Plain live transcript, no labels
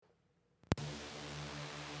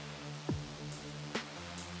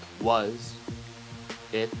Was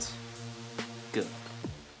it good?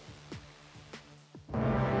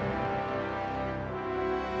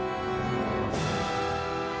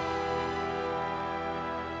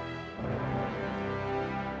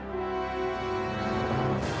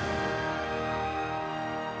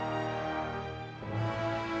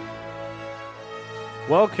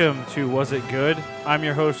 Welcome to Was It Good? I'm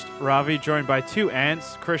your host, Ravi, joined by two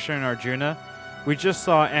ants, Krishna and Arjuna. We just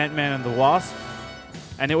saw Ant-Man and the Wasp,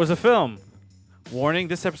 and it was a film. Warning,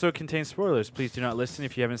 this episode contains spoilers. Please do not listen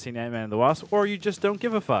if you haven't seen Ant-Man and the Wasp, or you just don't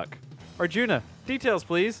give a fuck. Arjuna, details,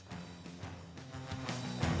 please.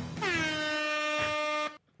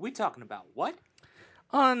 We talking about what?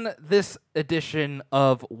 On this edition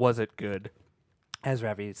of Was It Good? As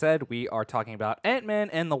Ravi said, we are talking about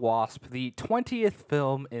Ant-Man and the Wasp, the 20th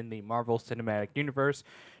film in the Marvel Cinematic Universe,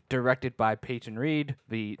 directed by Peyton Reed,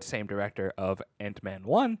 the same director of Ant-Man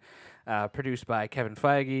 1, produced by Kevin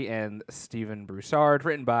Feige and Stephen Broussard,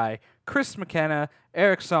 written by Chris McKenna,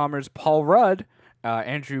 Eric Sommers, Paul Rudd,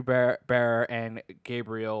 Andrew Barrer, and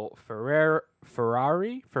Gabriel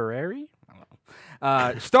Ferrari? I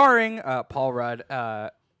don't know. Starring Paul Rudd,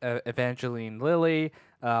 Evangeline Lilly,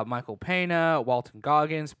 Michael Pena, Walton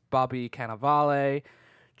Goggins, Bobby Cannavale,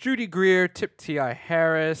 Judy Greer, Tip T.I.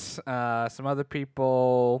 Harris, some other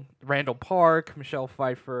people, Randall Park, Michelle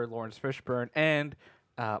Pfeiffer, Lawrence Fishburne, and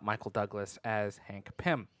Michael Douglas as Hank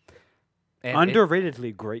Pym. And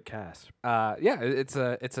Underratedly great cast. it's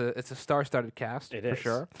a star-studded cast It for is.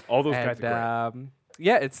 sure. All those And, guys are great.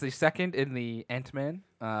 Yeah, it's the second in the Ant-Man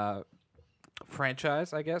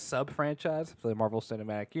franchise, I guess, sub-franchise for the Marvel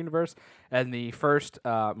Cinematic Universe, and the first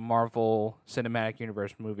Marvel Cinematic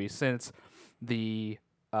Universe movie since the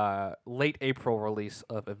late April release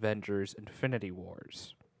of Avengers Infinity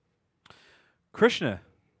Wars. Krishna,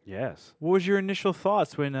 Yes. what was your initial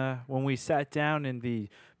thoughts when we sat down in the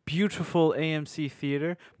beautiful AMC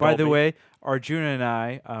theater? By the Dolby. way, Arjuna and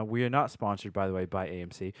I, we are not sponsored, by the way, by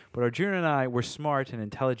AMC, but Arjuna and I were smart and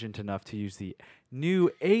intelligent enough to use the new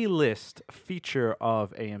A-list feature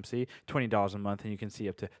of AMC, $20 a month, and you can see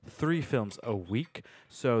up to 3 films a week.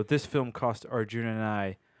 So this film cost Arjuna and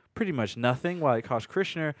I pretty much nothing, while it cost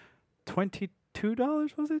Krishna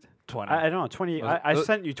 $22, was it? 20. I don't know, 20. Was it- I was-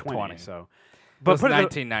 sent you 20, 20. so. But But put it,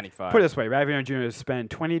 1995. put it this way, Ravi and Jr. spent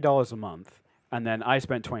 $20 a month, and then I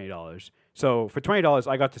spent $20. So for $20,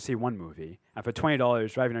 I got to see one movie, and for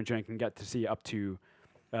 $20, Ravi and Jr. can get to see up to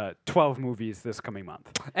 12 movies this coming month.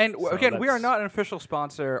 And So again, we are that's- not an official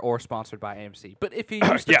sponsor or sponsored by AMC. But if you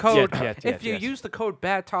use the Yes, code, yes, if you use the code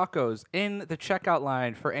Bad Tacos in the checkout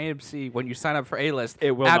line for AMC when you sign up for A-List,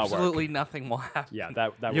 It will not work. absolutely nothing will happen. Yeah,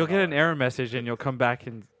 that You'll will get not an work. error message and you'll come back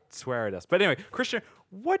and swear at us. But anyway, Krishna,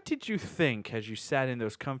 what did you think as you sat in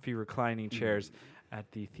those comfy reclining chairs at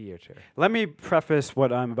the theater? Let me preface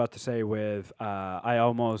what I'm about to say with I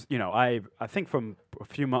almost, I think from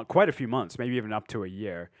quite a few months, maybe even up to a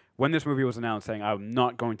year, when this movie was announced, saying I'm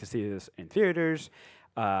not going to see this in theaters.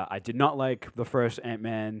 I did not like the first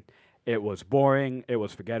Ant-Man. It was boring. It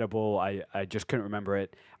was forgettable. I just couldn't remember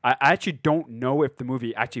it. I actually don't know if the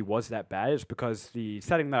movie actually was that bad. It's because the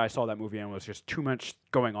setting that I saw that movie in was just too much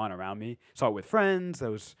going on around me. Saw it with friends. There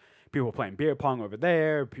was people playing beer pong over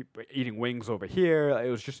there, people eating wings over here. It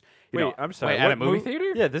was just, I'm sorry. Wait, at what a movie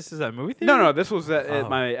theater? Yeah, this is a movie theater? No, this was at Oh.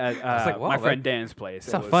 like, wow, my that- friend Dan's place.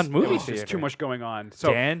 it's a fun movie It was just theater. too much going on.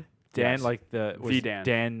 So Dan, Yes. like the was Dan.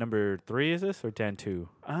 Dan number 3 is this or Dan 2?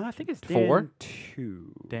 I think it's 4? Dan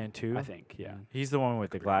 2. Dan 2. I think, yeah. He's the one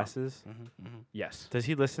with the Could be wrong. glasses. Yes. Does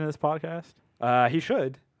he listen to this podcast? He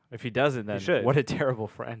should. If he doesn't, then should. what a terrible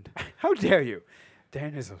friend. How dare you?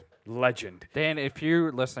 Dan is a legend. Dan, if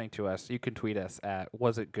you're listening to us, you can tweet us at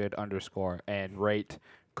wasitgood_ and rate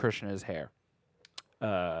Krishna's hair.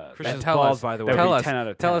 Krishna's tell bald, us- by the way. that would Tell be us, 10 out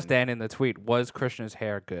of tell us, 10. Dan, in the tweet, was Krishna's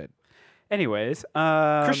hair good? Anyways,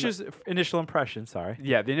 Krishna's initial impression, sorry.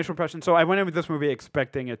 yeah, the initial impression. So I went in with this movie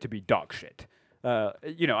expecting it to be dog shit.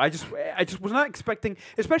 I just was not expecting,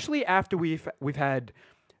 especially after we've had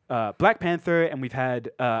Black Panther and we've had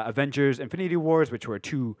Avengers Infinity Wars, which were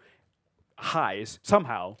two highs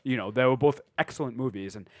somehow. They were both excellent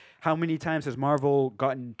movies. And how many times has Marvel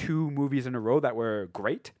gotten 2 movies in a row that were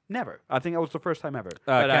great? Never. I think that was the first time ever.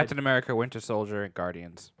 But Captain America, Winter Soldier, and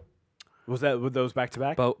Guardians. were those back to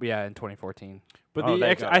back? Both, yeah, in 2014. But Oh, the there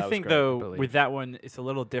you go. I That was think great, I though believe. with that one it's a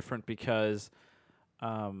little different because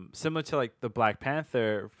similar to like the Black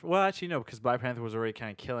Panther. Well, actually no, because Black Panther was already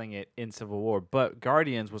kind of killing it in Civil War, but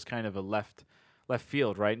Guardians was kind of a left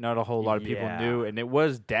field, right? Not a whole lot of people Yeah. knew, and it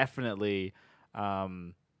was definitely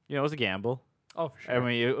it was a gamble. Oh, for I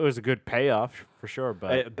mean, it was a good payoff for sure,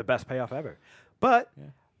 but The best payoff ever. But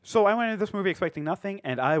So I went into this movie expecting nothing,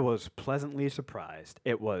 and I was pleasantly surprised.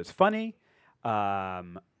 It was funny. I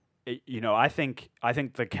think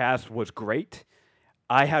the cast was great.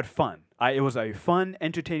 I had fun. It was a fun,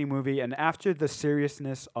 entertaining movie, and after the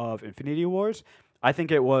seriousness of Infinity Wars, I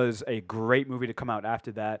think it was a great movie to come out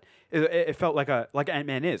after that. It felt like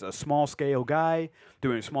Ant-Man is a small scale guy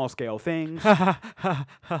doing small scale things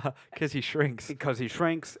Because he shrinks. because he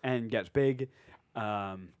shrinks and gets big.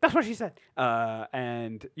 That's what she said.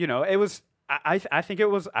 And it was. I think it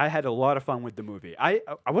was. I had a lot of fun with the movie. I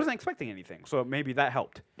wasn't expecting anything, so maybe that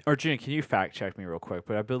helped. Arjuna, can you fact check me real quick?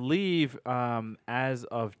 But I believe as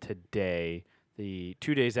of today, the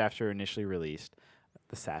 2 days after initially released,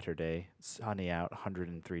 the Saturday, sunny out,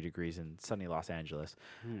 103 degrees in sunny Los Angeles.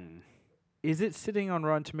 Is it sitting on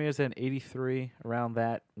Rotten Tomatoes at an 83, around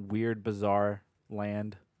that weird, bizarre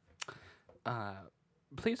land?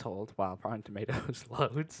 Please hold while Rotten Tomatoes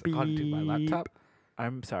loads onto my laptop.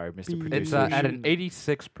 I'm sorry, Mr. Beep. It's Producer. at an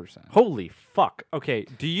 86%. Holy fuck. Okay,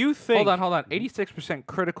 do you think... Hold on. 86%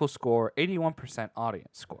 critical score, 81% audience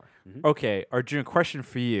score. Okay, Arjuna, question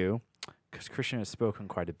for you, because Christian has spoken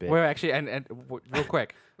quite a bit. Wait, actually, real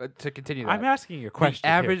quick, to continue that. I'm asking you a The question.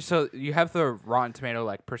 average, so you have the Rotten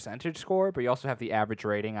Tomato percentage score, but you also have the average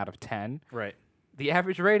rating out of 10. Right. The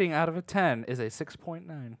average rating out of a 10 is a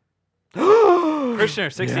 6.9.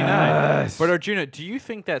 Christian, 69. Yes. But Arjuna, do you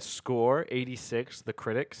think that score, 86, the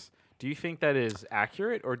critics, do you think that is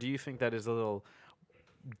accurate, or do you think that is a little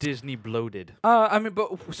Disney bloated?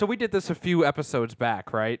 So we did this a few episodes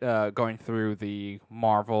back, right? Going through the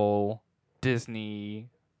Marvel, Disney,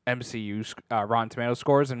 MCU Rotten Tomato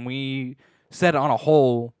scores, and we said on a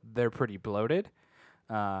whole they're pretty bloated.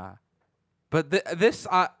 But this,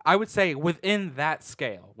 I would say, within that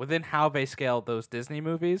scale, within how they scale those Disney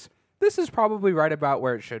movies, this is probably right about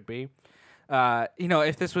where it should be.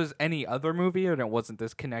 If this was any other movie and it wasn't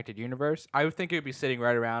this connected universe, I would think it would be sitting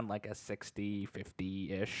right around like a 60,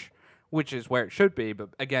 50-ish, which is where it should be. But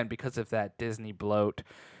again, because of that Disney bloat,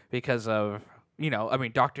 because of,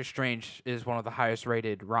 Doctor Strange is one of the highest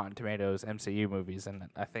rated Rotten Tomatoes MCU movies, and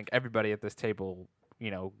I think everybody at this table,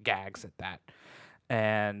 gags at that.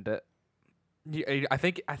 And I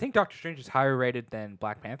think Doctor Strange is higher rated than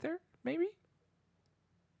Black Panther, maybe?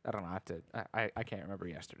 I don't know. I can't remember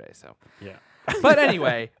yesterday, so. Yeah. But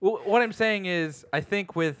anyway, what I'm saying is, I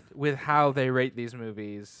think with how they rate these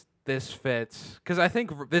movies, this fits, because I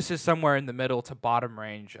think this is somewhere in the middle to bottom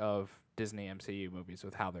range of Disney MCU movies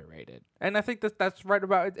with how they're rated, and I think that's right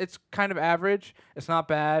about it. It's kind of average. It's not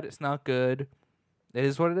bad. It's not good. It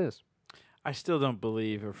is what it is. I still don't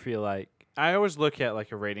believe or feel like... I always look at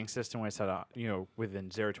like a rating system when I said, within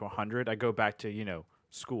 0 to 100. I go back to,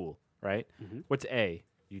 school, right? Mhm. What's A?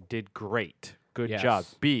 You did great. Good Yes. job.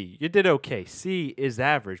 B, you did okay. C is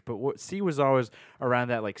average, but what C was always around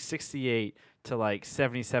that like 68 to like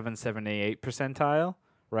 77, 78 percentile,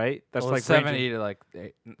 right? That's like 70 ranging- to like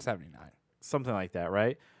 79. something like that,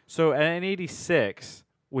 right? So at an 86,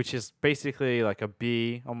 which is basically like a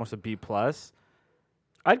B, almost a B plus,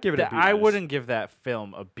 I'd give it a B. I wouldn't give that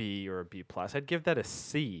film a B or a B plus. I'd give that a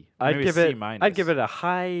C. I'd maybe give a C it. minus. I'd give it a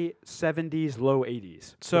high 70s, low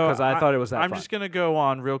 80s. So because I thought it was that. I'm fun. just gonna go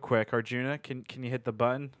on real quick. Arjuna, can you hit the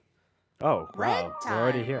button? Oh wow, we're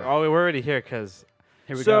already here. Oh, we're already here because.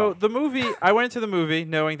 Here we So go. the movie, I went into the movie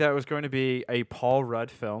knowing that it was going to be a Paul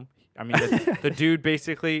Rudd film. I mean, the dude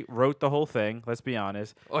basically wrote the whole thing. Let's be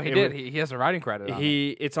honest. Oh, he It did. wa- He has a writing credit on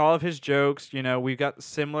it. It's all of his jokes. We've got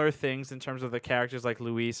similar things in terms of the characters, like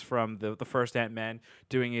Luis from the first Ant-Man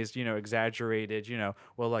doing his, exaggerated,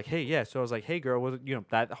 well, like, hey, yeah. So I was like, hey, girl, was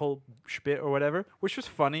that whole spit or whatever, which was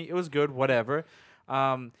funny. It was good, whatever.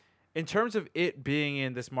 In terms of it being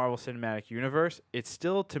in this Marvel Cinematic Universe, it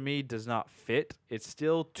still to me does not fit. It's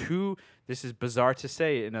still too. This is bizarre to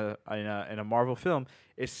say in a Marvel film.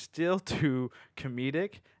 It's still too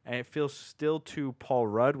comedic, and it feels still too Paul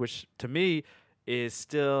Rudd, which to me is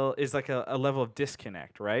like a level of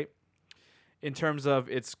disconnect, right? In terms of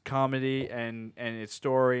its comedy and its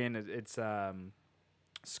story and its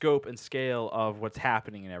scope and scale of what's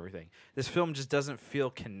happening and everything. This film just doesn't feel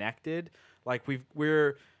connected. Like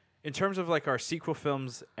we're in terms of like our sequel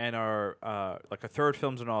films and our like our third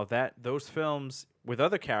films and all of that, those films with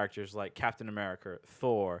other characters like Captain America,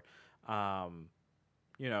 Thor,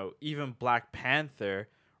 even Black Panther,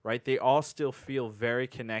 right? They all still feel very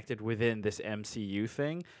connected within this MCU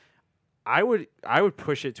thing. I would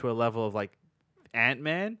push it to a level of like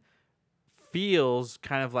Ant-Man feels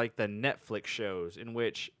kind of like the Netflix shows in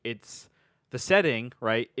which it's the setting,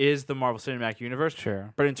 right, is the Marvel Cinematic Universe.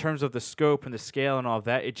 Sure. But in terms of the scope and the scale and all of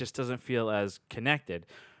that, it just doesn't feel as connected.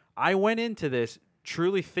 I went into this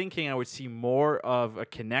truly thinking I would see more of a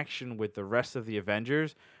connection with the rest of the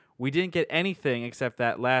Avengers. We didn't get anything except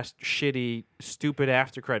that last shitty, stupid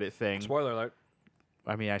after credit thing. Spoiler alert.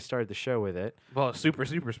 I mean, I started the show with it. Well, super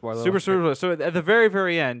spoiler. Super. So at the very,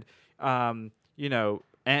 very end,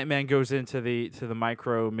 Ant-Man goes into the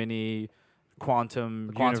micro mini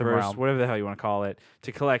quantum quantum universe, realm. whatever the hell you want to call it,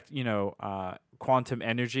 to collect quantum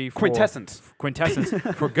energy for Quintessence.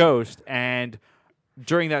 for Ghost. And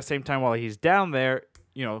during that same time, while he's down there,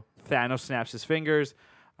 Thanos snaps his fingers,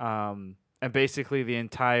 and basically the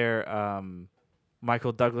entire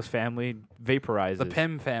Michael Douglas family vaporizes. The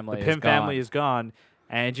Pym family. The Pym family is gone,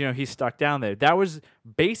 and he's stuck down there. That was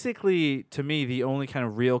basically, to me, the only kind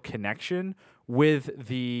of real connection with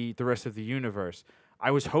the rest of the universe. I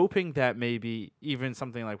was hoping that maybe even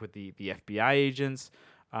something like with the FBI agents,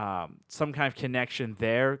 some kind of connection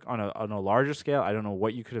there on a larger scale. I don't know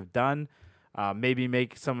what you could have done. Maybe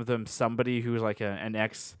make some of them somebody who's like an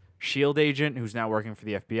ex-SHIELD agent who's now working for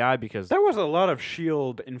the FBI, because There was a lot of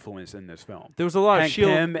SHIELD influence in this film. there was a lot Hank of SHIELD.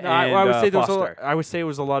 Pym I would and, say there was Foster. I would say it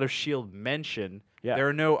was a lot of SHIELD mention. Yeah. There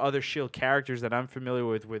are no other SHIELD characters that I'm familiar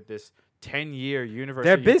with this 10-year universe.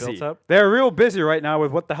 They're that you busy. built up. They're real busy right now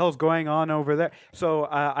with what the hell's going on over there. So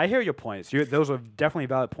I hear your points. Those are definitely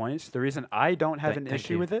valid points. The reason I don't have an Thank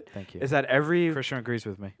issue you. with it Thank you. is that every Christian agrees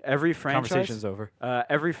with me. franchise Conversation's over.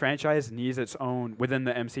 every franchise needs its own within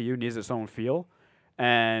the MCU needs its own feel.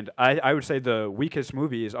 And I would say the weakest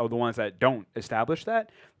movies are the ones that don't establish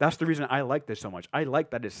that. That's the reason I like this so much. I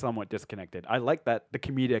like that it's somewhat disconnected. I like that the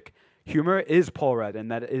comedic humor is Paul Rudd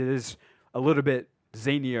and that it is a little bit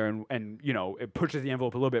zanier and it pushes the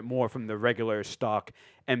envelope a little bit more from the regular stock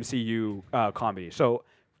MCU comedy. So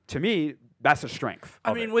to me, that's a strength.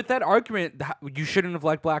 I of mean, it. with that argument, you shouldn't have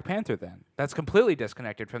liked Black Panther then. That's completely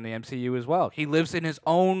disconnected from the MCU as well. He lives in his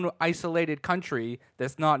own isolated country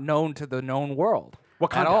that's not known to the known world.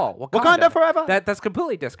 Wakanda. At all. Wakanda forever. That's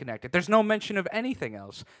completely disconnected. There's no mention of anything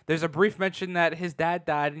else. There's a brief mention that his dad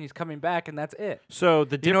died and he's coming back, and that's it. So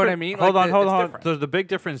the You know what I different- mean? Hold Like, on, hold it's on. different. So the big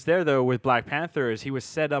difference there, though, with Black Panther is he was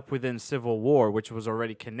set up within Civil War, which was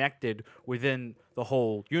already connected within the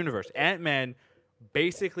whole universe. Ant-Man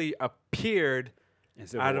basically appeared In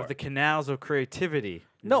Civil out War. of the canals of creativity.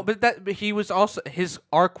 No, but he was also his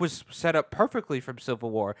arc was set up perfectly from Civil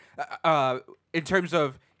War, in terms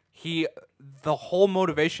of the whole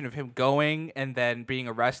motivation of him going and then being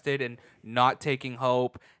arrested and not taking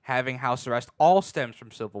hope, having house arrest, all stems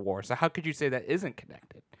from Civil War. So how could you say that isn't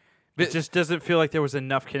connected? It just doesn't feel like there was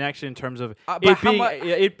enough connection in terms of but it how being mu-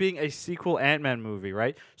 it being a sequel Ant-Man movie,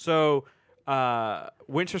 right? So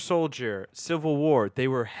Winter Soldier, Civil War, they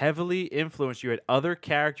were heavily influenced. You had other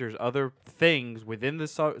characters, other things within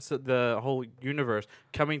the whole universe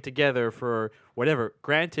coming together for whatever.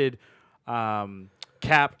 Granted,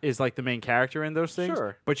 Cap is like the main character in those things,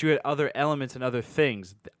 Sure. but you had other elements and other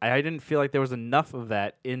things. I didn't feel like there was enough of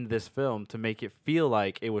that in this film to make it feel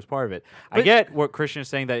like it was part of it. I But- get what Christian is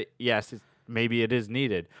saying, that yes, maybe it is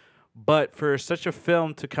needed, but for such a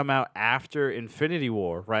film to come out after Infinity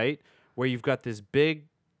War, right, where you've got this big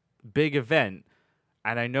event,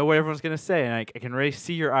 and I know what everyone's gonna say, and I can already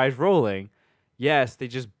see your eyes rolling. Yes, they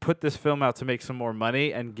just put this film out to make some more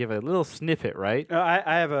money and give a little snippet, right?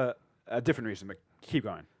 I have a different reason, but keep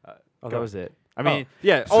going. Oh, Go. that was it. I mean, Oh,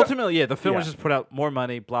 yeah. so- Ultimately, yeah. The film was yeah. just put out more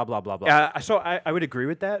money. Blah blah blah blah. So I would agree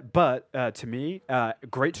with that, but to me,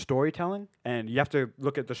 great storytelling, and you have to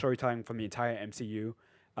look at the storytelling from the entire MCU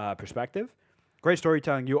perspective. Great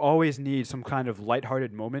storytelling. You always need some kind of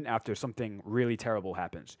lighthearted moment after something really terrible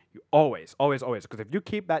happens. You always, because if you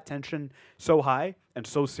keep that tension so high and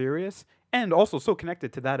so serious, and also so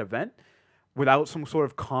connected to that event, without some sort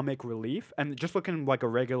of comic relief and just looking like a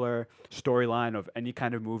regular storyline of any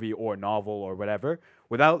kind of movie or novel or whatever,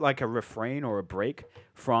 without like a refrain or a break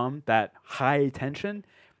from that high tension,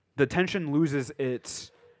 the tension loses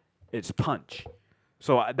its punch.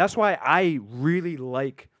 So that's why I really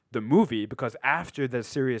like the movie, because after the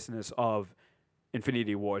seriousness of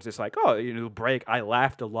Infinity Wars, it's like, oh, break. I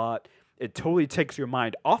laughed a lot. It totally takes your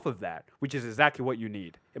mind off of that, which is exactly what you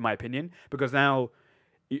need, in my opinion, because now,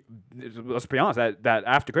 let's be honest, that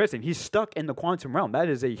after credit scene, he's stuck in the quantum realm. That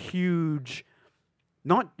is a huge.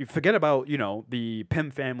 You forget about the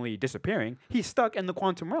Pym family disappearing. He's stuck in the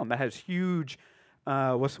quantum realm. That has huge.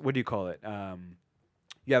 What do you call it?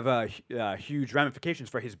 You have huge ramifications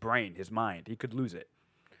for his brain, his mind. He could lose it.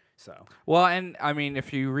 So Well, and I mean,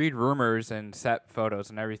 if you read rumors and set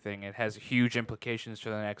photos and everything, it has huge implications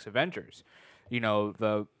for the next Avengers.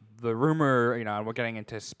 The the rumor, and we're getting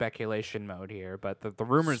into speculation mode here, but the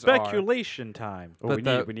rumors Speculation time. Oh,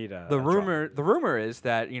 but we need a the a rumor is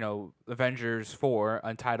that Avengers 4,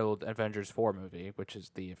 untitled Avengers 4 movie, which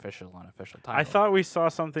is the official unofficial title. I thought we saw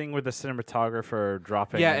something with the cinematographer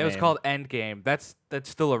dropping. Yeah, the it was name. called Endgame. That's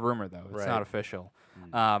still a rumor though. It's Right. not official.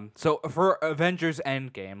 So for Avengers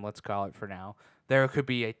Endgame, let's call it for now, there could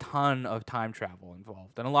be a ton of time travel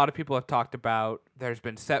involved, and a lot of people have talked about. There's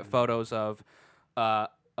been set photos of a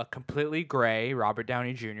completely gray Robert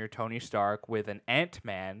Downey Jr., Tony Stark, with an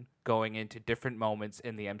Ant-Man going into different moments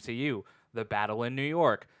in the MCU. The battle in New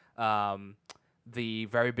York, the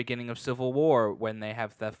very beginning of Civil War when they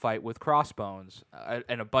have the fight with Crossbones,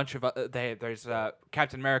 and a bunch of there's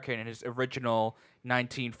Captain America in his original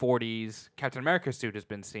 1940s Captain America suit has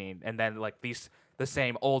been seen, and then like the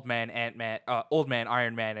same old man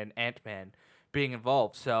Iron Man and Ant-Man being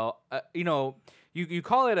involved. So you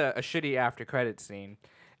call it a shitty after credit scene,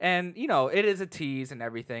 and it is a tease and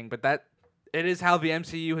everything, but that it is how the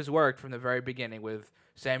MCU has worked from the very beginning, with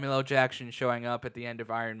Samuel L. Jackson showing up at the end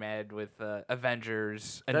of Iron Man with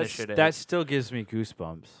Avengers Initiative. That still gives me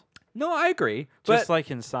goosebumps. No, I agree. Just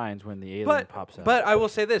like in Signs when the alien pops up. But I will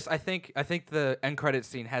say this: I think the end credit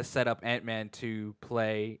scene has set up Ant-Man to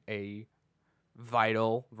play a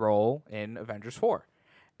vital role in Avengers 4,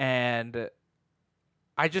 and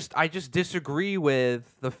I just disagree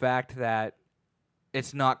with the fact that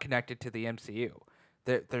it's not connected to the MCU.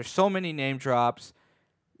 There's so many name drops.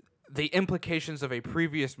 The implications of a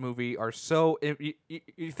previous movie are so...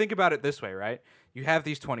 You think about it this way, right? You have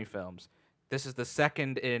these 20 films. This is the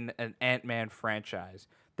second in an Ant-Man franchise.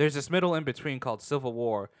 There's this middle in between called Civil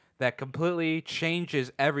War that completely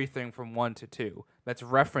changes everything from 1 to 2. That's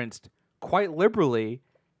referenced quite liberally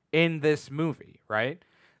in this movie, right?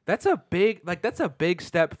 That's a big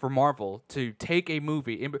step for Marvel to take a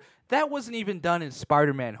movie. That wasn't even done in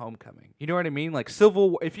Spider-Man Homecoming. You know what I mean? Like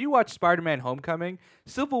if you watch Spider-Man Homecoming,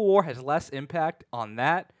 Civil War has less impact on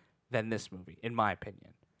that than this movie, in my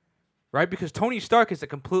opinion. Right? Because Tony Stark is a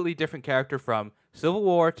completely different character from Civil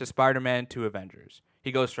War to Spider-Man to Avengers.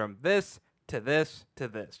 He goes from this to this to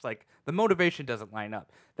this. Like, the motivation doesn't line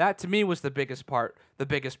up. That, to me, was the biggest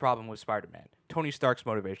problem with Spider-Man. Tony Stark's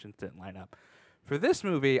motivations didn't line up. For this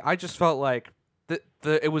movie, I just felt like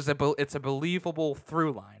it's a believable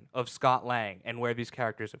through line of Scott Lang and where these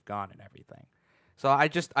characters have gone and everything. So I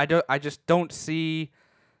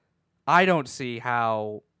don't see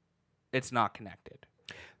how it's not connected.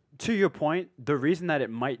 To your point, the reason that it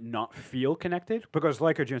might not feel connected, because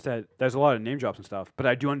like Arjun said, there's a lot of name drops and stuff, but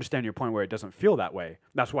I do understand your point where it doesn't feel that way.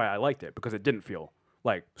 That's why I liked it, because it didn't feel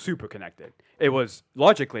like super connected. It was,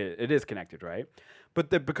 logically, it is connected, right? But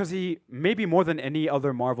because he, maybe more than any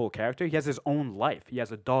other Marvel character, he has his own life. He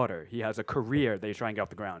has a daughter. He has a career that he's trying to get off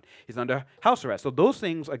the ground. He's under house arrest. So those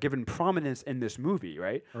things are given prominence in this movie,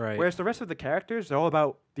 right? Right. Whereas the rest of the characters, they're all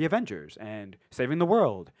about the Avengers and saving the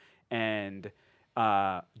world and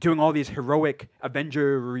doing all these heroic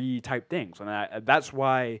Avenger-y type things. And that's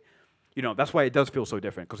why... that's why it does feel so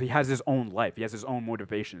different, because he has his own life. He has his own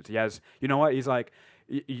motivations. He has, he's like,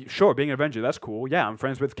 sure, being an Avenger, that's cool. Yeah, I'm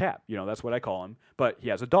friends with Cap. That's what I call him. But he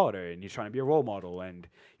has a daughter, and he's trying to be a role model. And,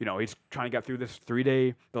 he's trying to get through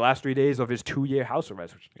the last 3 days of his 2-year house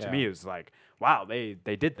arrest, which to me is like, wow, they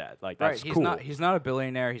did that. Like, that's cool. He's not a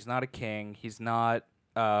billionaire. He's not a king. He's not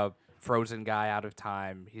a frozen guy out of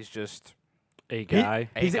time. He's just a guy.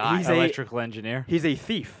 He's an electrical engineer. He's a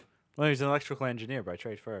thief. Well, he's an electrical engineer by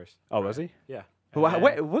trade first. Oh, was he? Yeah.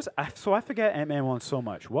 So I forget Ant-Man 1 so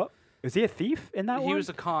much. What? Is he a thief in that one? He was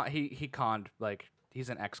a con. He conned, like, he's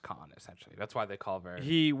an ex-con, essentially. That's why they call very...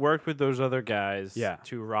 He worked with those other guys Yeah.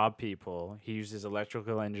 to rob people. He used his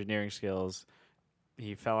electrical engineering skills.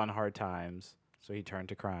 He fell on hard times, so he turned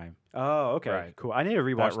to crime. Oh, okay. Right. Cool. I need to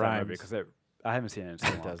rewatch that rhymes. movie because I haven't seen it in so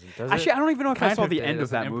long. Does Actually, I don't even know if I saw the end of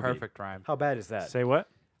It's that an movie. imperfect rhyme. How bad is that? Say what?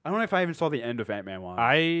 I don't know if I even saw the end of Ant-Man 1.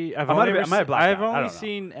 I've I might only, have- I might have blacked I've out. I only don't know.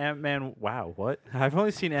 seen Ant-Man. Wow, what? I've only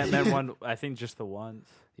seen Ant-Man 1, I think just the once.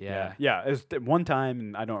 Yeah. Yeah, it was one time,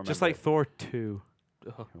 and I don't remember. Just like Thor 2.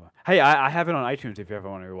 Hey, I have it on iTunes if you ever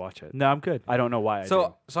want to rewatch it. No, I'm good. I don't know why I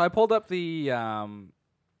So I pulled up the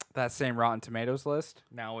that same Rotten Tomatoes list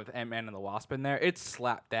now with Ant-Man and the Wasp in there. It's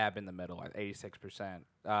slap dab in the middle at 86%.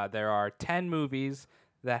 There are 10 movies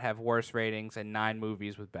that have worse ratings and 9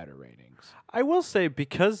 movies with better ratings. I will say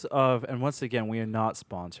because of, and once again, we are not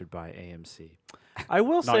sponsored by AMC. I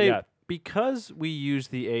will Not say yet. because we use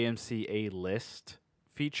the AMC A-list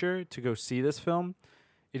feature to go see this film,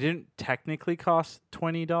 it didn't technically cost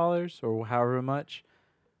 $20 or however much.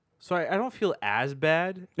 So I don't feel as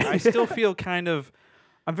bad. I still feel kind of,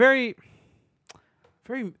 I'm very,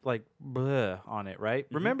 very like bleh on it, right?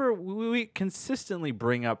 Remember, we consistently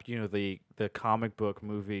bring up, the comic book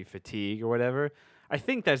movie fatigue or whatever. I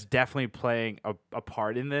think that's definitely playing a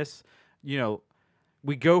part in this.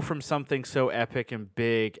 We go from something so epic and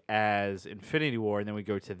big as Infinity War, and then we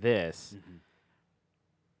go to this.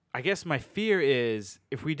 I guess my fear is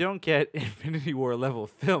if we don't get Infinity War level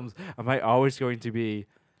films, am I always going to be,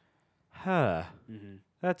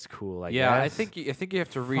 that's cool, I guess. I think you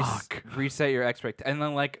have to reset your expectations. And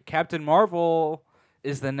then like Captain Marvel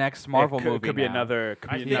is the next Marvel movie. Could be now. another.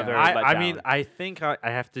 Could be another. I mean, letdown. I think I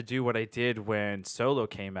have to do what I did when Solo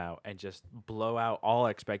came out and just blow out all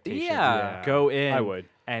expectations. Yeah. Go in. I would.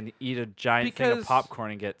 And eat a giant thing Because of popcorn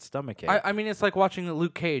and get stomachache. I mean, it's like watching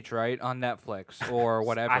Luke Cage, right, on Netflix or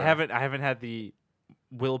whatever. I haven't had the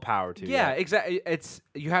willpower to. Yeah, yet. exactly.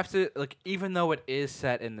 You have to like, even though it is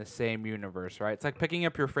set in the same universe, right? It's like picking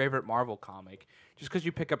up your favorite Marvel comic. Just because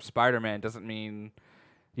you pick up Spider-Man doesn't mean,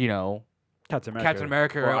 Captain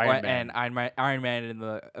America or Iron Man. and Iron Man and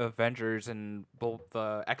the Avengers and both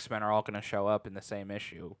the X-Men are all going to show up in the same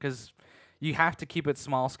issue, because you have to keep it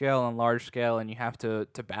small scale and large scale, and you have to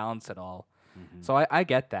balance it all. So I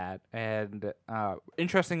get that. And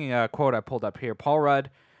interesting quote I pulled up here. Paul Rudd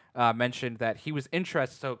mentioned that he was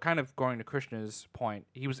interested, so kind of going to Krishna's point,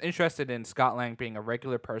 he was interested in Scott Lang being a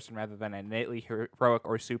regular person rather than innately heroic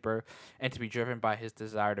or super, and to be driven by his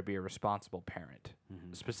desire to be a responsible parent,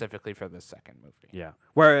 specifically for this second movie. Yeah.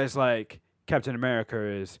 Whereas like Captain America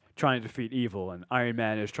is trying to defeat evil, and Iron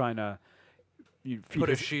Man is trying to Put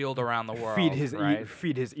a shield around the world. feed his right?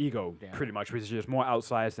 feed his ego, Yeah. pretty much, which is just more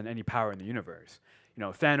outsized than any power in the universe.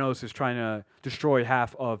 Thanos is trying to destroy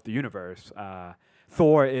half of the universe.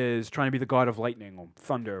 Thor is trying to be the god of lightning or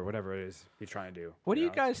thunder or whatever it is he's trying to do. What do you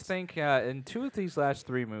guys think in two of these last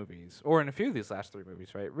three movies, or in a few of these last three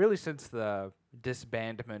movies, right? Really, since the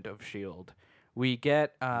disbandment of S.H.I.E.L.D., we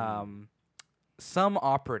get some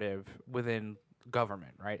operative within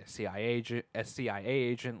government, right? A CIA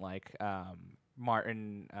agent like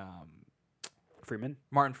Martin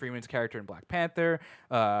Freeman's character in Black Panther.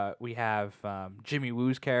 We have Jimmy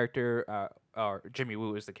Woo's character, or Jimmy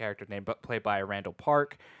Woo is the character name, but played by Randall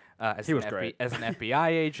Park. He was great. As an FBI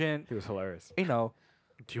agent. He was hilarious. Do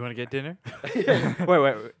you want to get dinner?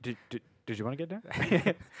 wait. Did you want to get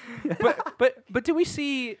there? but do we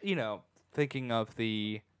see, thinking of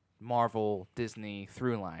the Marvel Disney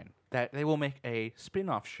through line, that they will make a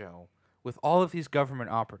spin-off show with all of these government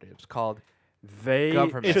operatives called They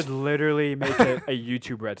Government. should literally make it a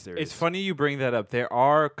YouTube Red series. It's funny you bring that up. There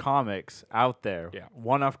are comics out there, Yeah.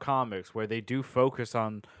 one-off comics, where they do focus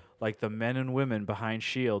on like the men and women behind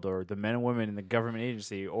S.H.I.E.L.D. or the men and women in the government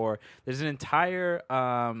agency, or there's an entire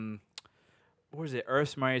what was it?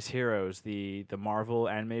 Earth's Mightiest Heroes, the Marvel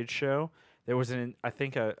animated show. There was I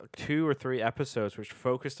think 2 or 3 episodes which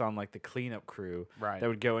focused on like the cleanup crew Right. that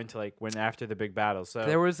would go into like when after the big battle. So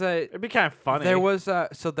There was it'd be kind of funny. There was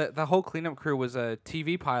so the whole cleanup crew was a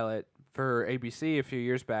TV pilot for ABC a few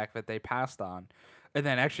years back that they passed on, and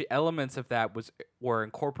then actually elements of that were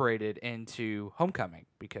incorporated into Homecoming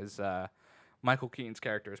because Michael Keaton's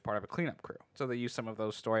character is part of a cleanup crew, so they used some of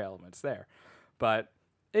those story elements there. But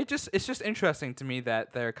it's just interesting to me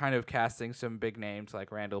that they're kind of casting some big names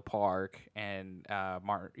like Randall Park and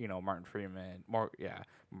Martin Freeman,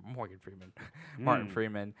 Morgan Freeman, Martin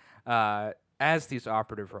Freeman, as these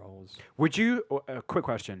operative roles. Would you? A quick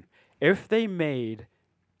question: If they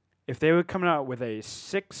were coming out with a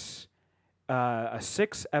 6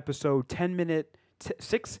 episode 10-minute.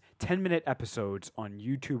 6 10-minute episodes on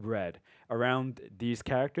YouTube Red around these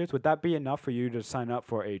characters, would that be enough for you to sign up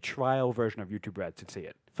for a trial version of YouTube Red to see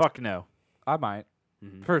it? Fuck no. I might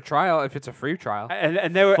for a trial if it's a free trial.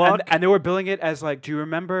 And they were and they were billing it as like, do you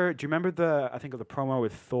remember the promo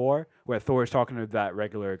with Thor where Thor is talking to that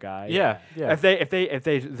regular guy? Yeah. If they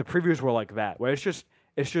the previews were like that, where it's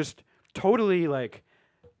just totally like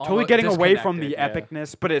totally getting away from the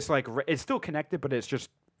epicness, but it's like it's still connected, but it's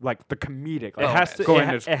just like the comedic. It has to.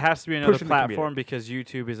 It has to be another platform because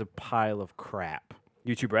YouTube is a pile of crap.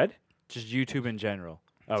 YouTube Red? Just YouTube in general.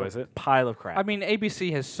 Oh, is it? Pile of crap. I mean,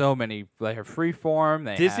 ABC has so many. They have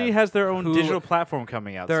Freeform. Disney has their own Hulu. digital platform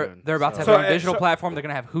coming out soon. They're about to have So- their own digital so- platform. They're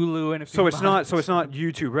gonna have Hulu in a few So it's months. not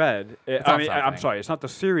YouTube Red. It's I on mean, I'm something. sorry, it's not the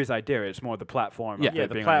series idea. It's more the platform. Yeah. of Yeah, it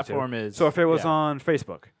the being on YouTube. platform is. So if it was yeah. on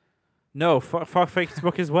Facebook, No, fuck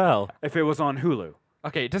Facebook as well. if it was on Hulu,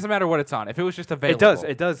 Okay, it doesn't matter what it's on. If it was just available,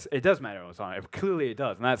 it does matter what's on it. Clearly, it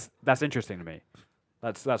does, and that's interesting to me.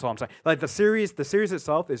 That's all I'm saying. Like the series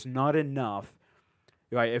itself is not enough.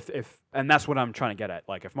 Right? If and that's what I'm trying to get at.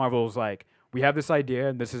 Like if Marvel's like, we have this idea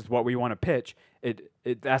and this is what we want to pitch,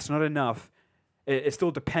 that's not enough It still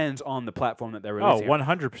depends on the platform that they're Oh, releasing.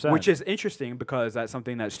 100%. Which is interesting because that's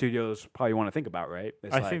something that studios probably want to think about, right?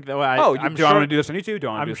 It's I like, think that I'm do I want to do this on YouTube? Do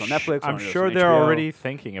I want I'm to do this on Netflix? Do I I'm wanna do this sure on they're HBO? already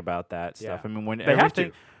thinking about that stuff. Yeah. I mean, when They have everything,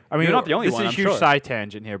 to. I mean, You're not the only this one, is a I'm huge sure. side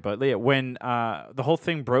tangent here, but yeah, when the whole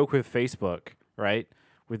thing broke with Facebook, right,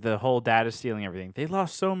 with the whole data stealing everything, they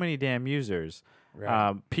lost so many damn users.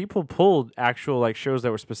 Right. People pulled actual like shows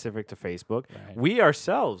that were specific to Facebook. Right. We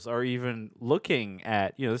ourselves are even looking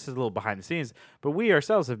at, this is a little behind the scenes, but we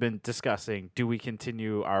ourselves have been discussing, do we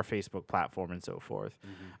continue our Facebook platform and so forth.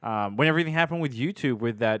 When everything happened with YouTube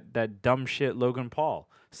with that dumb shit Logan Paul,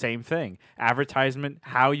 same thing. Advertisement,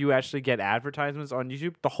 how you actually get advertisements on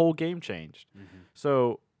YouTube, the whole game changed.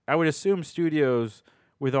 So I would assume studios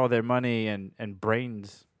with all their money and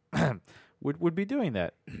brains would be doing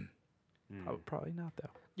that. Oh, probably not though.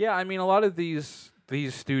 Yeah, I mean, a lot of these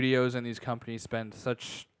studios and these companies spend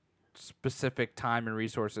such specific time and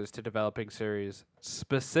resources to developing series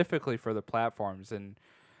specifically for the platforms, and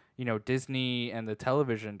Disney and the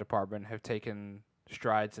television department have taken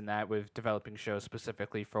strides in that with developing shows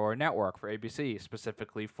specifically for network, for ABC,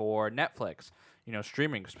 specifically for Netflix,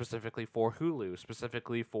 streaming, specifically for Hulu,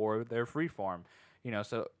 specifically for their freeform.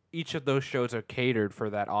 So each of those shows are catered for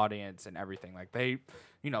that audience and everything. Like they've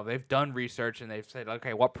done research and they've said,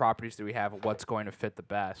 okay, what properties do we have? What's going to fit the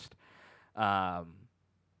best?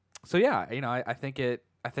 So yeah, I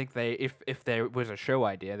think they if there was a show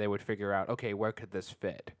idea, they would figure out, okay, where could this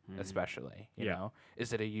fit? Especially, you know,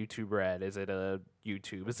 is it a YouTube Red? Is it a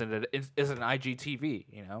YouTube? Is it an IGTV?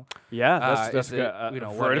 Yeah, that's is good. it,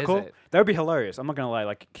 what is Vertical. it? That would be hilarious. I'm not gonna lie.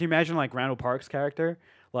 Like, can you imagine like Randall Park's character,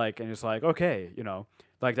 like, and it's like, okay,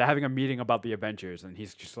 like they're having a meeting about the Avengers, and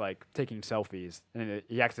he's just like taking selfies, and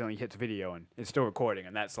he accidentally hits video, and it's still recording,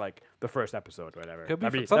 and that's like the first episode, or whatever. Could be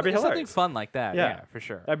that'd be something hilarious. fun like that. Yeah. Yeah, for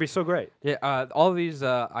sure. That'd be so great. Yeah, all of these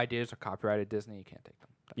ideas are copyrighted Disney. You can't take them.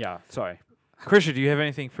 Yeah. Sorry, Christian, do you have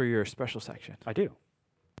anything for your special section? I do.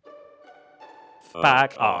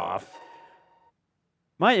 Back off.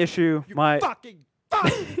 My issue.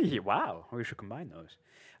 Yeah, wow, we should combine those.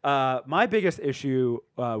 My biggest issue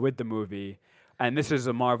with the movie, and this is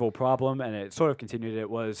a Marvel problem, and it sort of continued it,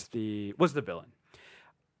 was the villain.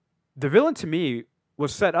 The villain to me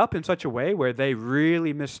was set up in such a way where they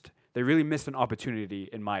really missed an opportunity,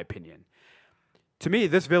 in my opinion. To me,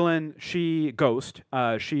 this villain, Ghost,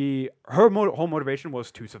 her whole motivation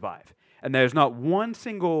was to survive, and there's not one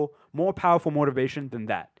single more powerful motivation than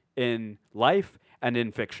that in life and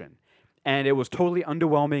in fiction, and it was totally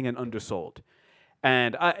underwhelming and undersold.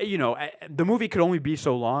 And the movie could only be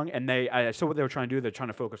so long, and I saw what they were trying to do. They're trying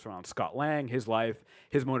to focus around Scott Lang, his life,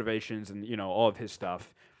 his motivations, and all of his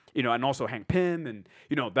stuff. And also Hank Pym, and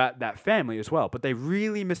that family as well. But they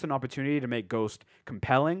really missed an opportunity to make Ghost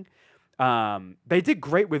compelling. They did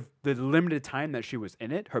great with the limited time that she was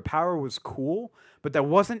in it. Her power was cool, but that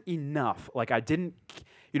wasn't enough. Like, I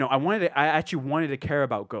actually wanted to care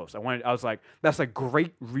about Ghost. I was like, that's a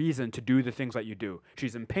great reason to do the things that you do.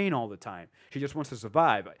 She's in pain all the time. She just wants to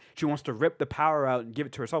survive. She wants to rip the power out and give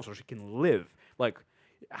it to herself so she can live. Like,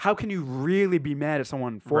 how can you really be mad at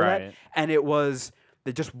someone for that? Right. And it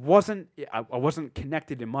just wasn't, I wasn't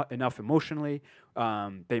connected enough emotionally.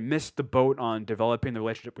 They missed the boat on developing the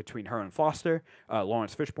relationship between her and Foster,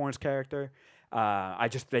 Lawrence Fishburne's character.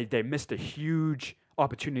 They missed a huge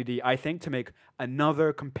opportunity, I think, to make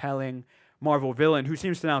another compelling Marvel villain who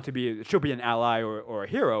seems to now she'll be an ally or a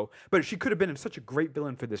hero, but she could have been such a great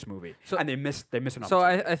villain for this movie. And they missed an opportunity. So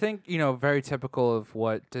I think, very typical of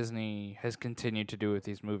what Disney has continued to do with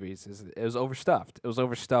these movies is it was overstuffed. It was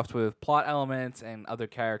overstuffed with plot elements and other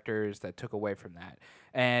characters that took away from that.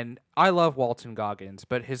 And I love Walton Goggins,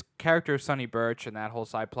 but his character Sonny Birch and that whole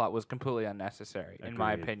side plot was completely unnecessary, in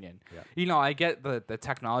my Agreed. opinion. Yeah. I get the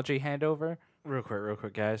technology handover. Real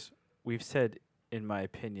quick, guys. We've said, in my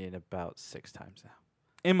opinion, about 6 times now.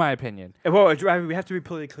 In my opinion. Well, we have to be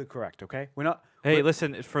politically correct, okay? We're not. Hey,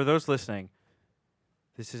 listen, for those listening,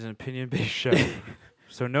 this is an opinion-based show,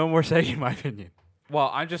 so no more saying in my opinion.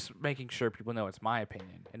 Well, I'm just making sure people know it's my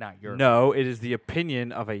opinion and not your No, it is the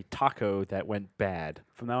opinion of a taco that went bad.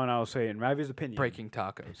 From now on, I'll say, in Ravi's opinion. breaking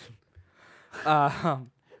tacos.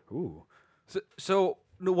 Ooh. So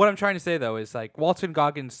what I'm trying to say though is like Walton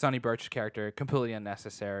Goggins' Sonny Birch character completely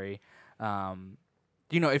unnecessary.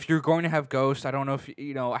 If you're going to have Ghost, I don't know if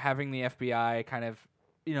having the FBI kind of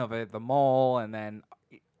the mole, and then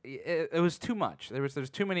it was too much. There's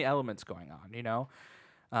too many elements going on.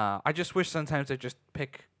 I just wish sometimes they just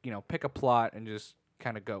pick a plot and just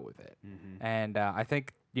kind of go with it. Mm-hmm. And I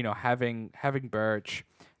think having Birch,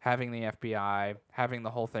 having the FBI, having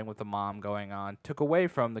the whole thing with the mom going on took away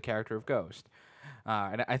from the character of Ghost.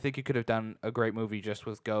 And I think you could have done a great movie just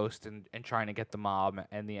with Ghost and trying to get the mob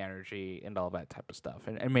and the energy and all that type of stuff,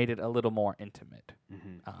 and made it a little more intimate.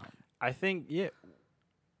 I think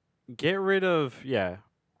get rid of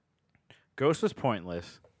Ghost was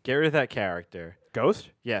pointless. Get rid of that character. Ghost?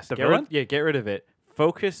 Yes, The get rid- villain? get rid of it.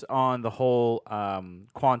 Focus on the whole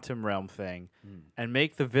quantum realm thing, and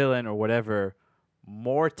make the villain or whatever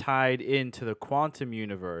more tied into the quantum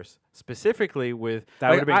universe, specifically with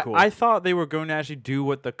That would've been cool. I thought they were going to actually do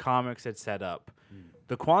what the comics had set up.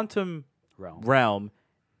 The quantum realm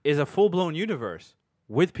is a full-blown universe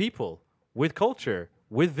with people, with culture,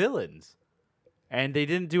 with villains, and they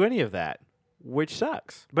didn't do any of that, which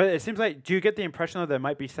sucks. But it seems like, do you get the impression that they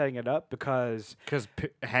might be setting it up because Because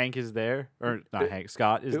Hank is there, or not Hank,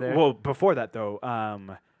 Scott is there. well, before that though,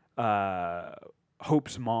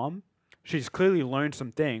 Hope's mom, she's clearly learned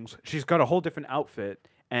some things. She's got a whole different outfit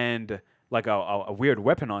and like a weird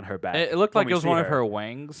weapon on her back. It looked when like we it was see one of her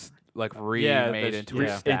wings, like remade that's- into a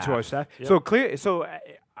yeah. staff. into her staff. Yep. So clear. So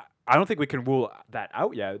I don't think we can rule that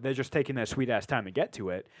out yet. They're just taking their sweet ass time to get to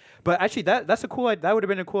it. But actually, that's a cool. That would have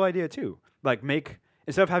been a cool idea too. Like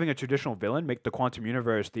instead of having a traditional villain, make the quantum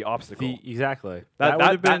universe the obstacle. Exactly. That would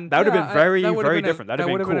have been. that would have been very that would've very been different. That'd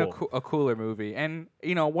have been cool. a cooler movie. And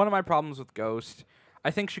one of my problems with Ghost, I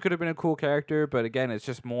think she could have been a cool character, but again, it's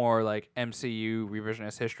just more like MCU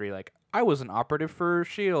revisionist history. Like, I was an operative for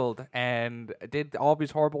Shield and did all these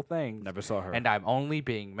horrible things, Never saw her. and I'm only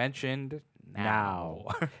being mentioned now.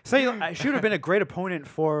 Say she would have been a great opponent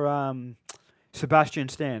for Sebastian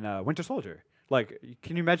Stan, Winter Soldier. Like,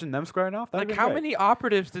 can you imagine them squaring off? That'd Like, been how great. many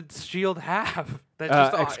operatives did Shield have? That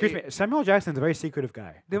just Excuse me, Samuel Jackson's a very secretive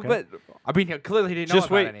guy. okay? But I mean, clearly he didn't know Just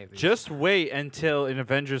about wait. any of these. Just wait until in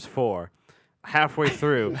Avengers 4, halfway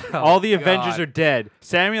through, Oh, all the Avengers God. are dead.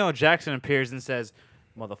 Samuel L. Jackson appears and says,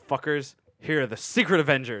 "Motherfuckers, here are the secret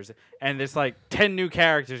Avengers," and there's like 10 new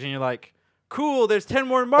characters, and you're like, "Cool, there's 10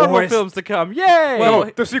 more Marvel it's- films to come! Yay!" Well, No,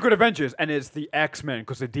 the Secret Avengers, and it's the X-Men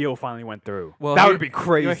because the deal finally went through. Well, that here- would be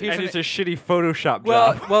crazy. here's and an- it's a shitty Photoshop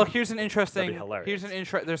Well, job. well, here's an interesting. hilarious.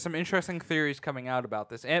 There's some interesting theories coming out about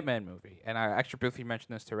this Ant-Man movie, and I actually briefly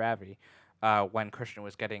mentioned this to Ravi when Christian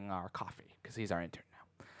was getting our coffee because he's our intern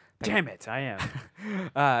now. Damn it, I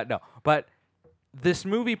am. No, but this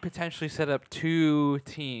movie potentially set up two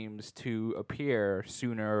teams to appear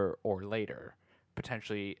sooner or later,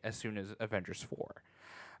 potentially as soon as Avengers 4.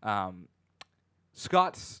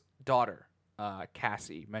 Scott's daughter,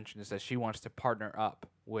 Cassie, mentions that she wants to partner up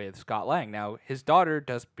with Scott Lang. Now, his daughter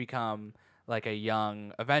does become like a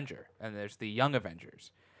young Avenger, and there's the Young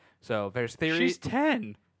Avengers. So there's theories. She's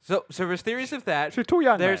 10. So there's theories of that. She's too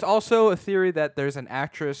young. There's man. also a theory that there's an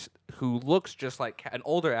actress who looks just like an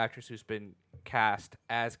older actress who's been cast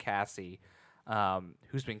as Cassie,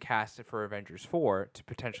 who's been casted for Avengers 4 to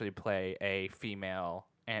potentially play a female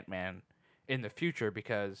Ant-Man in the future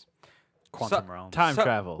because Quantum realm. Time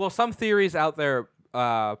travel. Well, some theories out there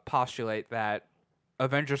postulate that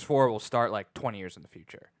Avengers 4 will start like 20 years in the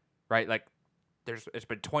future, right? Like it's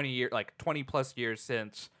been 20 plus years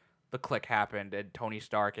since the click happened, and Tony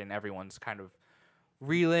Stark and everyone's kind of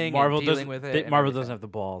reeling Marvel and dealing doesn't. with it. and Marvel everything. doesn't have the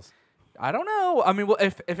balls. I don't know. I mean, well,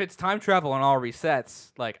 if it's time travel and all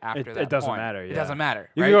resets, like after It that doesn't point, matter, It yeah. doesn't matter.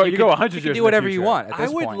 You right? go- you go can- 100 you years can in do the whatever you future. want. At I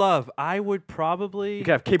this would point. I would probably. You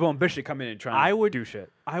could have Cable and Bishop come in and try. I and would do shit.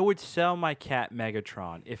 I would sell my cat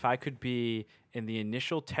Megatron if I could be in the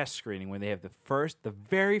initial test screening when they have the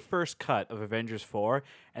very first cut of Avengers 4,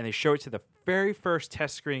 and they show it to the very first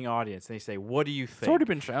test screening audience, and they say, "What do you think?" It's already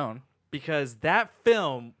been shown. Because that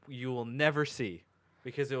film you will never see,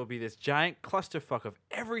 because it will be this giant clusterfuck of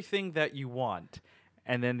everything that you want,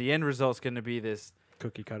 and then the end result's going to be this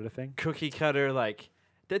Cookie cutter thing. cookie cutter like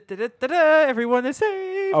da da da da da. Everyone is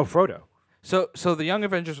safe. Oh, Frodo. So the Young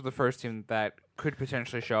Avengers were the first team that could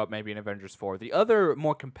potentially show up maybe in Avengers 4. The other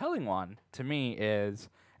more compelling one to me is,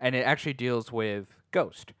 and it actually deals with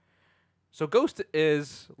Ghost. So Ghost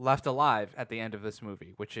is left alive at the end of this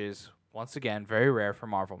movie, which is once again very rare for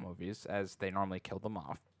Marvel movies, as they normally kill them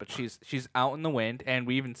off. But she's out in the wind, and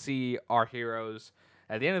we even see our heroes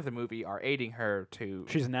at the end of the movie are aiding her to.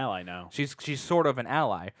 She's an ally now. She's sort of an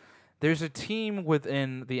ally. There's a team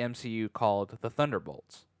within the MCU called the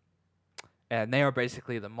Thunderbolts, and they are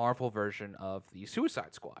basically the Marvel version of the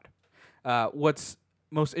Suicide Squad. What's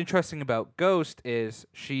most interesting about Ghost is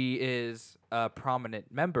she is a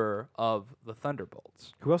prominent member of the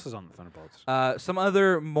Thunderbolts. Who else is on the Thunderbolts? Some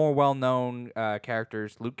other more well-known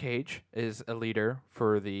characters. Luke Cage is a leader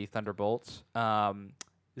for the Thunderbolts.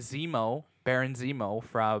 Zemo, Baron Zemo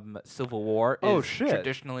from Civil War Oh, is shit.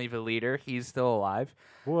 traditionally the leader. He's still alive.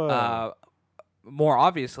 Whoa. More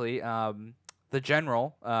obviously, the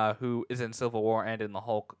general who is in Civil War and in the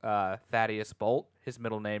Hulk, Thaddeus Bolt. His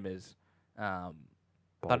middle name is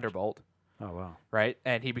Thunderbolt, Oh wow. right?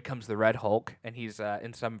 And he becomes the Red Hulk, and he's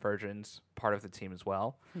in some versions part of the team as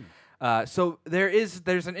well. So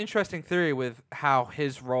there's an interesting theory with how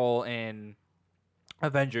his role in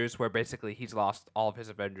Avengers, where basically he's lost all of his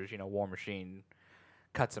Avengers. War Machine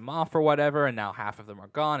cuts him off or whatever, and now half of them are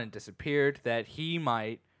gone and disappeared. That he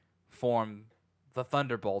might form the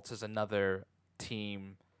Thunderbolts as another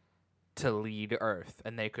team to lead Earth,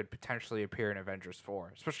 and they could potentially appear in Avengers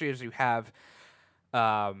 4, especially as you have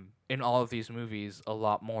in all of these movies a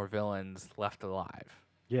lot more villains left alive.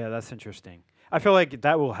 Yeah, that's interesting. I feel like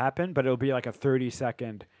that will happen, but it'll be like a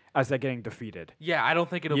 30-second as they're getting defeated. Yeah, I don't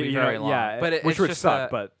think it'll You- be you know, very long. yeah, but which it's would just suck,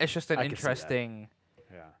 but it's just an I can see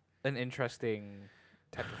that. interesting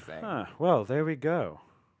type of thing. Huh. Well, there we go.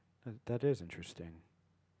 That is interesting.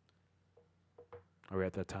 Are we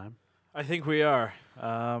at that time? I think we are.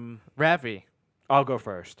 Ravi, I'll go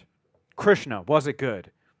first. Krishna, was it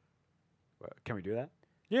good? Can we do that?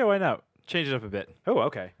 Yeah, why not? Change it up a bit. Oh,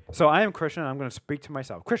 okay. So I am Krishna, and I'm going to speak to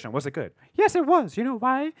myself. Krishna, was it good? Yes, it was. You know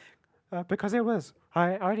why? Because it was.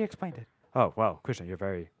 I already explained it. Oh, wow. Krishna, you're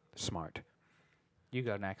very smart. you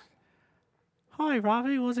go next. Hi,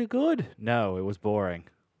 Ravi. Was it good? No, it was boring.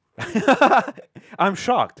 I'm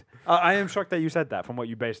shocked. I am shocked that you said that from what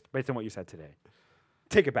you based on what you said today.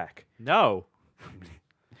 Take it back. No.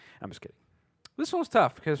 I'm just kidding. This one's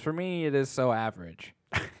tough because for me it is so average.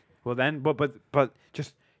 Well then, but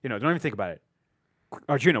just don't even think about it.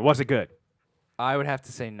 Arjuna, was it good? I would have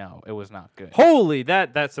to say no. It was not good. Holy,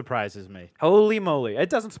 that surprises me. Holy moly! It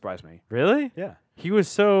doesn't surprise me. Really? Yeah. He was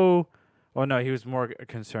so. Oh no, he was more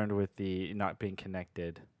concerned with the not being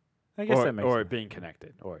connected. I guess that makes or sense. being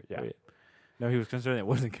connected. Or yeah. Wait. No, he was concerned it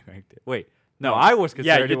wasn't connected. Wait. No, I was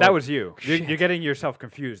Yeah, concerned. that was you. You're getting yourself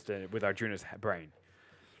confused with Arjuna's brain.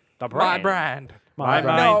 The My brand. my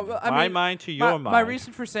brain. mind. No, I my mean, mind to your my mind.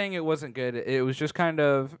 reason for saying it wasn't good, it was just kind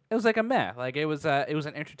of, it was like a meh. Like it was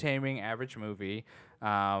an entertaining average movie.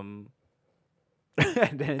 And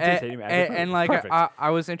like Perfect.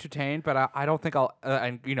 I was entertained, but I don't think I'll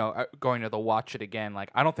going to the watch it again.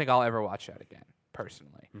 Like I don't think I'll ever watch that again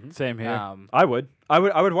personally. Same here. I would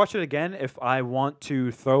watch it again if I want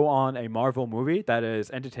to throw on a Marvel movie that is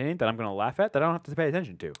entertaining, that I'm going to laugh at, that I don't have to pay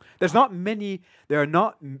attention to. There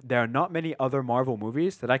are not many other Marvel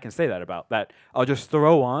movies that I can say that about, that I'll just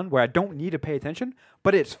throw on where I don't need to pay attention,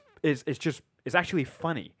 but it's actually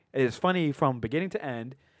funny. It is funny from beginning to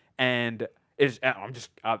end, and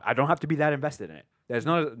I don't have to be that invested in it.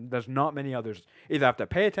 There's not many others. Either I have to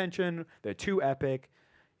pay attention, they're too epic,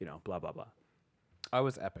 blah blah blah. I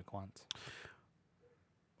was epic once.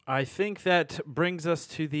 I think that brings us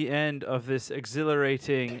to the end of this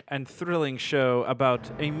exhilarating and thrilling show about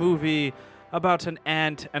a movie about an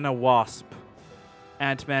ant and a wasp.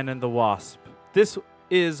 Ant-Man and the Wasp. This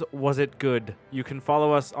is Was It Good? You can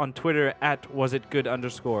follow us on Twitter at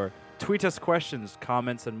wasitgood_. Tweet us questions,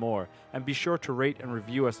 comments, and more. And be sure to rate and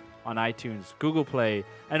review us on iTunes, Google Play,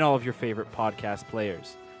 and all of your favorite podcast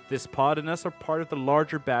players. This pod and us are part of the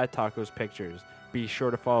larger Bad Tacos Pictures. Be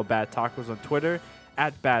sure to follow Bad Tacos on Twitter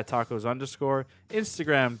at badtacos_,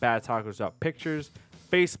 Instagram badtacos.pictures,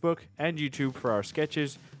 Facebook and YouTube for our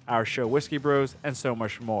sketches, our show Whiskey Bros, and so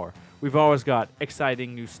much more. We've always got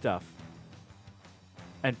exciting new stuff.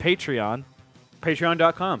 And Patreon.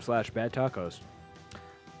 Patreon.com/badtacos.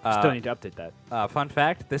 Still need to update that. Fun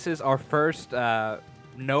fact: this is our first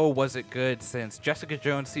No Was It Good since Jessica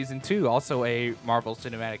Jones Season 2, also a Marvel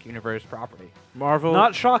Cinematic Universe property. Marvel.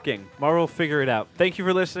 Not shocking. Marvel, figure it out. Thank you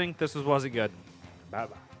for listening. This was it Good? Bye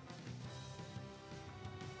bye.